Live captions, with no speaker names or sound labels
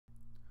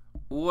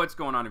What's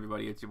going on,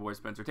 everybody? It's your boy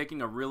Spencer,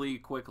 taking a really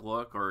quick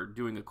look, or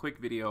doing a quick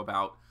video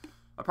about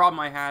a problem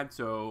I had.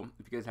 So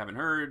if you guys haven't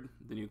heard,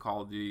 the new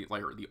Call of Duty,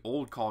 or the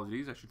old Call of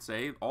Duties, I should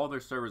say, all their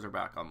servers are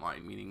back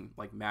online, meaning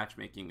like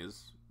matchmaking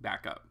is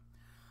back up.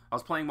 I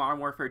was playing Modern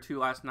Warfare 2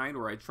 last night,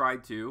 or I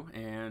tried to,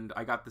 and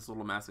I got this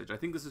little message. I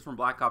think this is from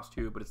Black Ops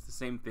 2, but it's the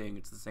same thing.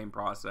 It's the same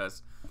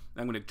process.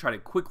 I'm going to try to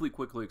quickly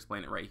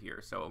explain it right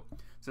here. So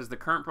it says the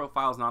current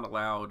profile is not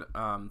allowed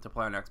to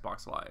play on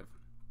Xbox Live.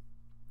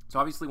 So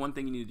obviously one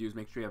thing you need to do is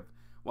make sure you have,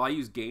 well, I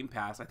use Game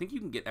Pass. I think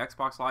you can get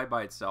Xbox Live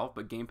by itself,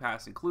 but Game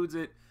Pass includes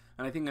it.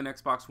 And I think on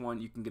Xbox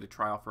One, you can get a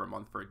trial for a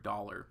month for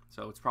 $1.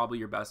 So it's probably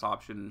your best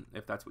option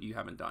if that's what you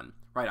haven't done.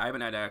 Right, I haven't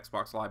had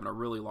Xbox Live in a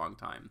really long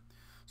time.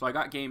 So I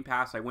got Game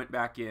Pass, I went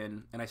back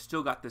in, and I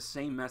still got the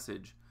same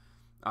message,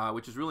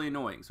 which is really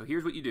annoying. So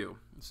here's what you do.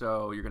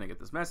 So you're going to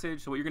get this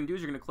message. So what you're going to do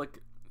is you're going to click,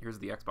 here's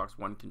the Xbox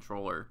One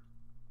controller.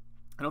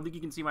 I don't think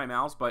you can see my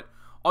mouse, but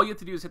all you have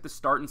to do is hit the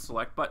start and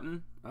select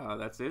button.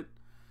 That's it.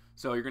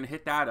 So you're going to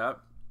hit that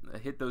up,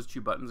 hit those two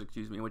buttons,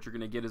 excuse me, and what you're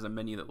going to get is a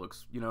menu that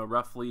looks,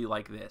 roughly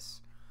like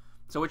this.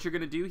 So what you're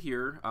going to do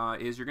here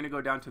is you're going to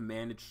go down to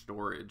Manage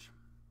Storage.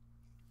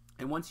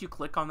 And once you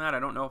click on that, I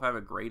don't know if I have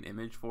a great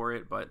image for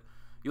it, but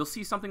you'll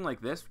see something like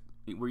this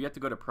where you have to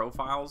go to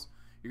Profiles.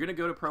 You're going to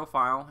go to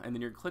Profile, and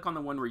then you're going to click on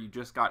the one where you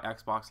just got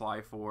Xbox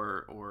Live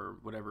for, or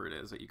whatever it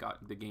is that you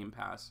got, the Game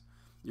Pass.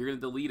 You're going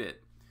to delete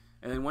it.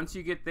 And then once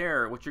you get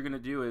there, what you're going to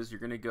do is you're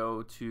going to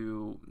go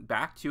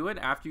back to it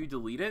after you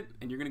delete it,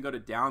 and you're going to go to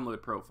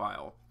Download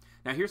Profile.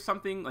 Now here's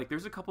something, like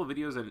there's a couple of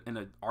videos in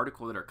an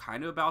article that are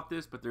kind of about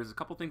this, but there's a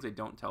couple things they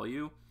don't tell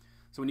you.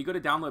 So when you go to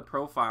Download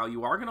Profile,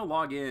 you are going to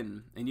log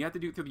in, and you have to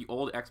do it through the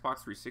old Xbox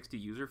 360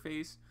 user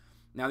face.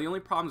 Now the only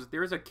problem is that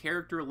there is a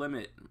character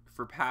limit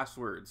for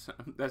passwords.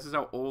 This is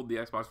how old the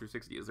Xbox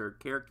 360 is. There's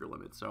a character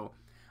limit. So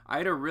I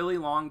had a really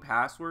long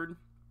password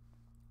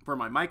for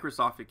my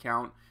Microsoft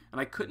account, and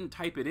I couldn't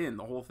type it in,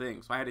 the whole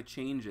thing, so I had to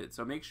change it.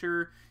 So make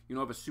sure you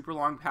have a super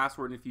long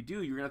password, and if you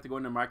do, you're going to have to go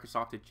into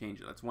Microsoft to change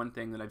it. That's one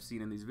thing that I've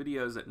seen in these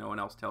videos that no one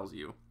else tells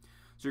you.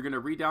 So you're going to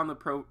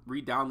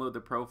re-download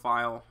the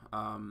profile,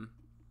 and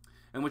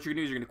what you're going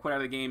to do is you're going to quit out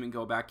of the game and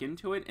go back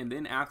into it, and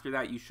then after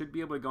that, you should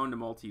be able to go into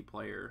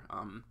multiplayer.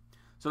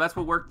 So that's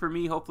what worked for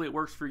me. Hopefully it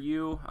works for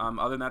you.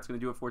 Other than that, that's going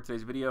to do it for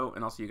today's video,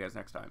 and I'll see you guys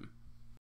next time.